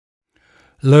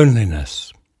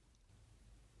Loneliness.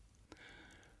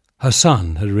 Her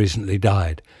son had recently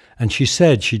died, and she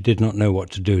said she did not know what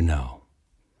to do now.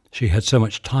 She had so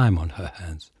much time on her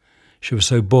hands. She was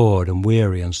so bored and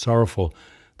weary and sorrowful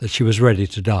that she was ready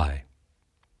to die.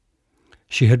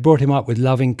 She had brought him up with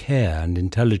loving care and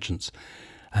intelligence,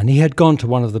 and he had gone to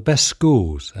one of the best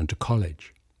schools and to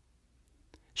college.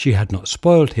 She had not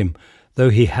spoiled him, though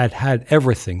he had had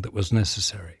everything that was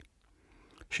necessary.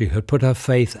 She had put her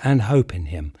faith and hope in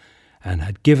him, and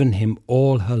had given him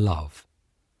all her love.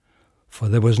 For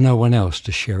there was no one else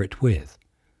to share it with,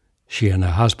 she and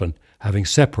her husband having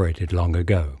separated long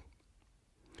ago.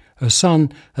 Her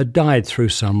son had died through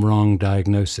some wrong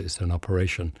diagnosis and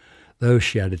operation, though,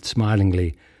 she added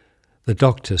smilingly, the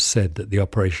doctors said that the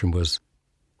operation was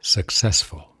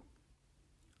successful.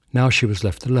 Now she was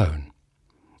left alone,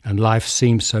 and life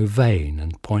seemed so vain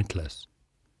and pointless.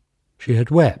 She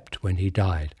had wept when he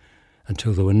died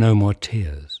until there were no more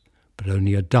tears, but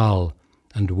only a dull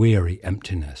and weary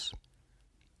emptiness.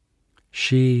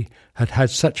 She had had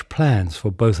such plans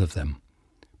for both of them,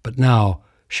 but now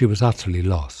she was utterly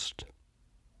lost.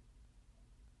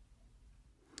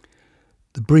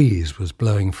 The breeze was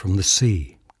blowing from the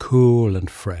sea, cool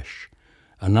and fresh,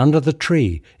 and under the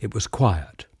tree it was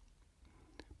quiet.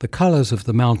 The colours of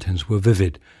the mountains were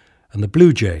vivid, and the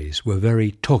blue jays were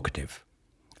very talkative.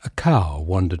 A cow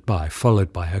wandered by,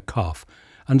 followed by her calf,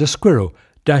 and a squirrel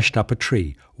dashed up a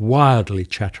tree, wildly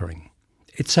chattering.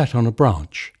 It sat on a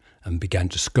branch and began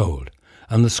to scold,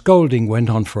 and the scolding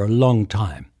went on for a long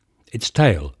time, its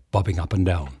tail bobbing up and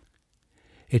down.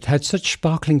 It had such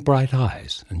sparkling bright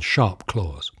eyes and sharp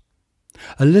claws.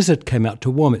 A lizard came out to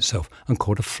warm itself and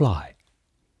caught a fly.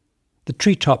 The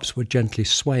treetops were gently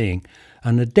swaying,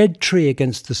 and a dead tree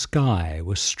against the sky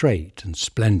was straight and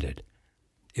splendid.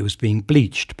 It was being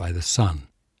bleached by the sun.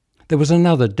 There was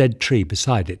another dead tree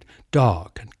beside it,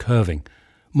 dark and curving,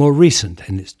 more recent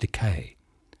in its decay.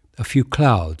 A few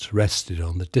clouds rested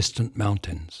on the distant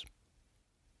mountains.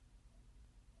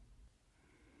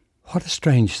 What a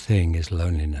strange thing is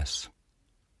loneliness,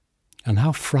 and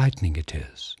how frightening it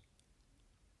is.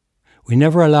 We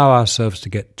never allow ourselves to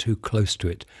get too close to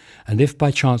it, and if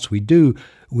by chance we do,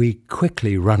 we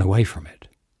quickly run away from it.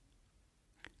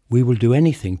 We will do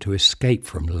anything to escape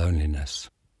from loneliness,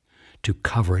 to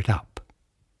cover it up.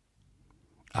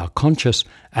 Our conscious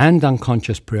and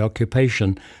unconscious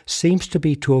preoccupation seems to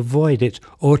be to avoid it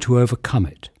or to overcome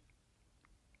it.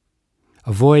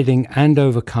 Avoiding and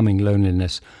overcoming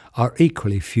loneliness are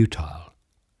equally futile.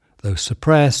 Though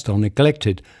suppressed or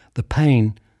neglected, the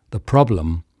pain, the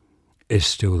problem, is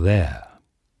still there.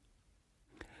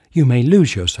 You may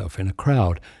lose yourself in a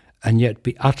crowd and yet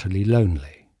be utterly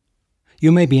lonely.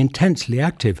 You may be intensely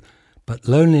active, but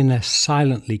loneliness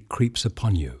silently creeps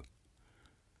upon you.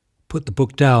 Put the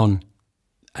book down,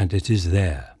 and it is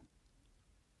there.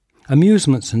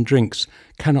 Amusements and drinks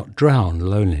cannot drown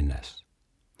loneliness.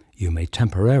 You may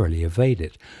temporarily evade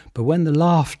it, but when the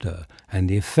laughter and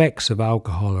the effects of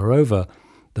alcohol are over,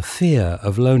 the fear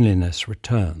of loneliness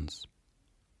returns.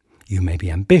 You may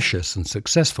be ambitious and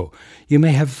successful. You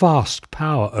may have vast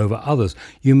power over others.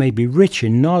 You may be rich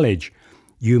in knowledge.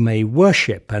 You may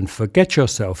worship and forget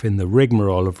yourself in the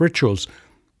rigmarole of rituals,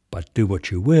 but do what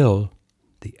you will,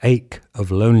 the ache of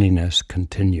loneliness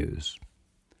continues.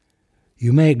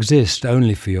 You may exist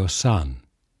only for your son,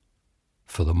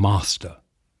 for the master,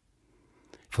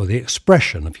 for the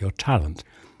expression of your talent,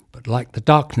 but like the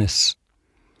darkness,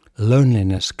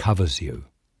 loneliness covers you.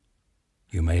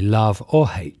 You may love or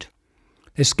hate,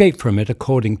 escape from it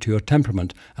according to your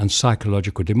temperament and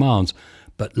psychological demands,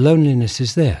 but loneliness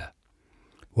is there,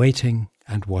 waiting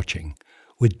and watching,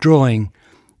 withdrawing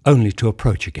only to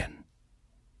approach again.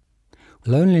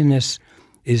 Loneliness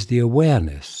is the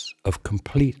awareness of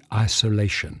complete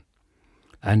isolation.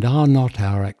 And are not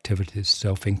our activities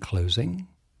self-enclosing?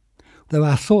 Though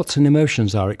our thoughts and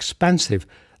emotions are expansive,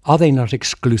 are they not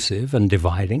exclusive and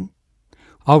dividing?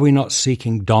 Are we not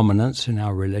seeking dominance in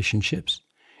our relationships,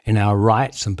 in our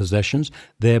rights and possessions,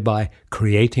 thereby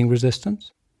creating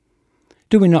resistance?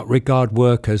 Do we not regard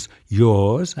work as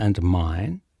yours and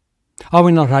mine? Are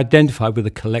we not identified with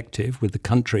the collective, with the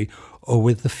country, or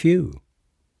with the few?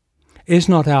 Is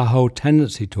not our whole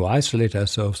tendency to isolate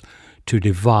ourselves to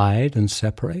divide and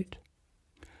separate?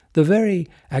 The very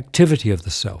activity of the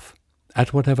self,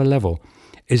 at whatever level,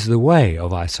 is the way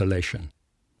of isolation,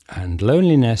 and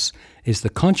loneliness is the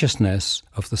consciousness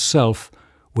of the self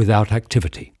without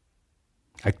activity.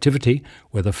 Activity,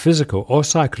 whether physical or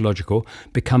psychological,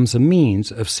 becomes a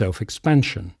means of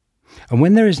self-expansion. And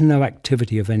when there is no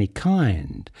activity of any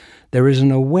kind, there is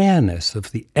an awareness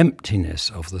of the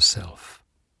emptiness of the self.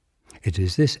 It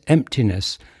is this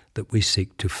emptiness that we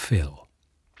seek to fill.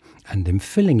 And in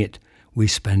filling it, we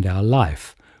spend our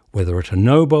life, whether at a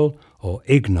noble or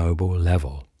ignoble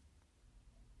level.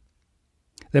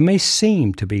 There may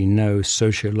seem to be no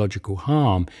sociological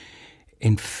harm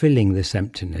in filling this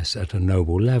emptiness at a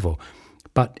noble level,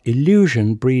 but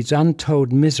illusion breeds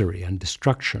untold misery and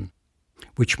destruction,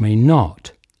 which may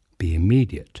not be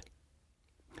immediate.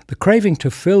 The craving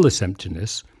to fill this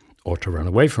emptiness, or to run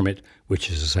away from it, which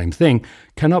is the same thing,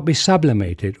 cannot be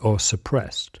sublimated or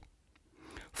suppressed.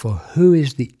 For who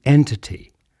is the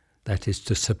entity that is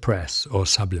to suppress or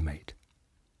sublimate?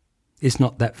 Is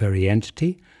not that very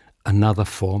entity another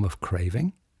form of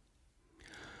craving?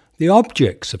 The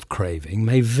objects of craving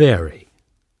may vary,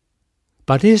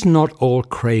 but is not all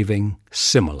craving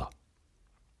similar?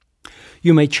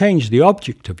 You may change the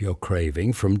object of your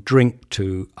craving from drink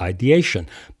to ideation,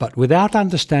 but without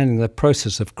understanding the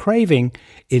process of craving,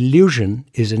 illusion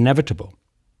is inevitable.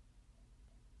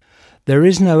 There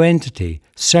is no entity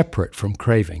separate from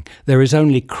craving. There is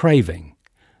only craving.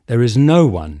 There is no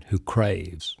one who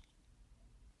craves.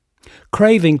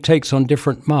 Craving takes on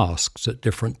different masks at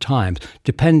different times,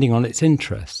 depending on its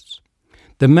interests.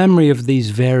 The memory of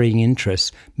these varying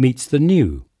interests meets the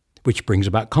new, which brings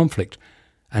about conflict,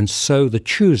 and so the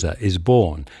chooser is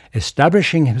born,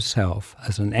 establishing himself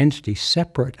as an entity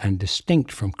separate and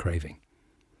distinct from craving.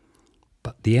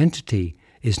 But the entity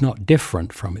is not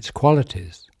different from its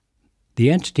qualities. The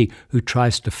entity who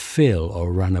tries to fill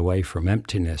or run away from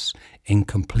emptiness,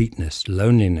 incompleteness,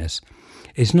 loneliness,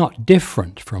 is not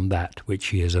different from that which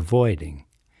he is avoiding.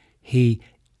 He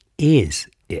is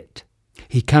it.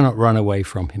 He cannot run away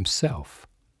from himself.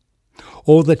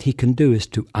 All that he can do is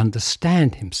to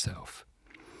understand himself.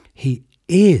 He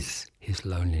is his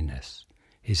loneliness,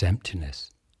 his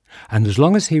emptiness. And as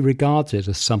long as he regards it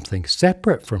as something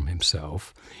separate from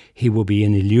himself, he will be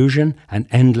in illusion and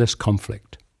endless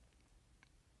conflict.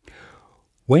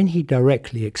 When he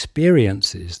directly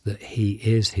experiences that he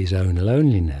is his own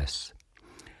loneliness,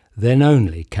 then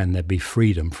only can there be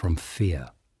freedom from fear.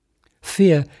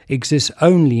 Fear exists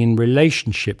only in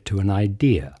relationship to an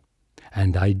idea,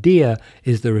 and idea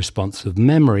is the response of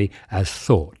memory as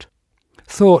thought.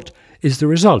 Thought is the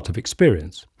result of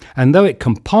experience, and though it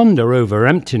can ponder over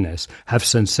emptiness, have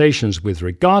sensations with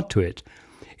regard to it,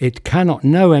 it cannot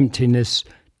know emptiness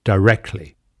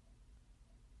directly.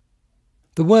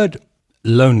 The word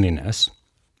loneliness,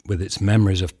 with its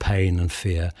memories of pain and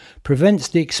fear, prevents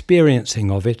the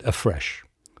experiencing of it afresh.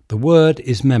 The word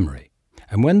is memory,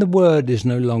 and when the word is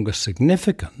no longer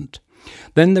significant,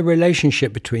 then the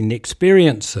relationship between the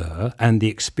experiencer and the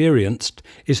experienced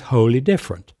is wholly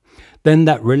different. Then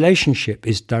that relationship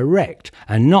is direct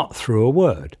and not through a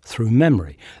word, through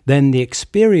memory. Then the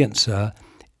experiencer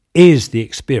is the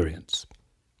experience,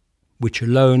 which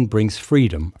alone brings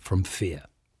freedom from fear.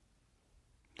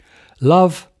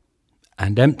 Love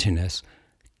and emptiness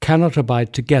cannot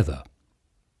abide together.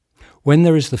 When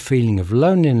there is the feeling of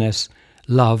loneliness,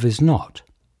 love is not.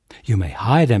 You may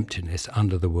hide emptiness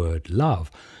under the word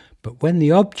love, but when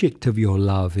the object of your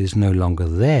love is no longer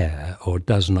there or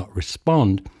does not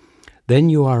respond, then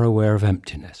you are aware of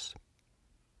emptiness.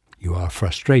 You are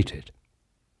frustrated.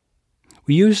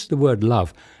 We use the word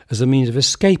love as a means of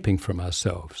escaping from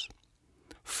ourselves,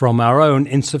 from our own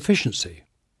insufficiency.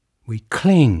 We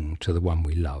cling to the one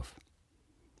we love.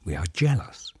 We are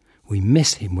jealous. We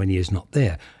miss him when he is not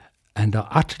there, and are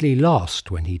utterly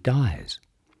lost when he dies.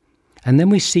 And then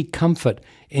we seek comfort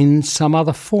in some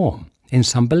other form, in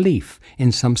some belief,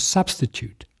 in some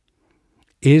substitute.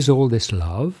 Is all this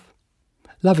love?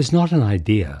 Love is not an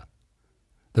idea,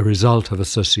 the result of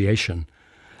association.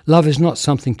 Love is not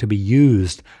something to be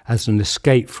used as an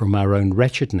escape from our own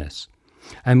wretchedness.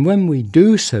 And when we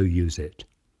do so use it,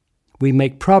 we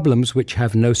make problems which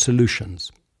have no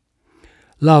solutions.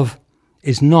 Love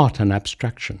is not an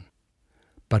abstraction,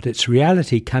 but its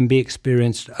reality can be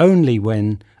experienced only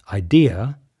when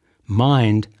idea,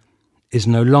 mind, is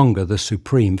no longer the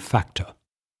supreme factor.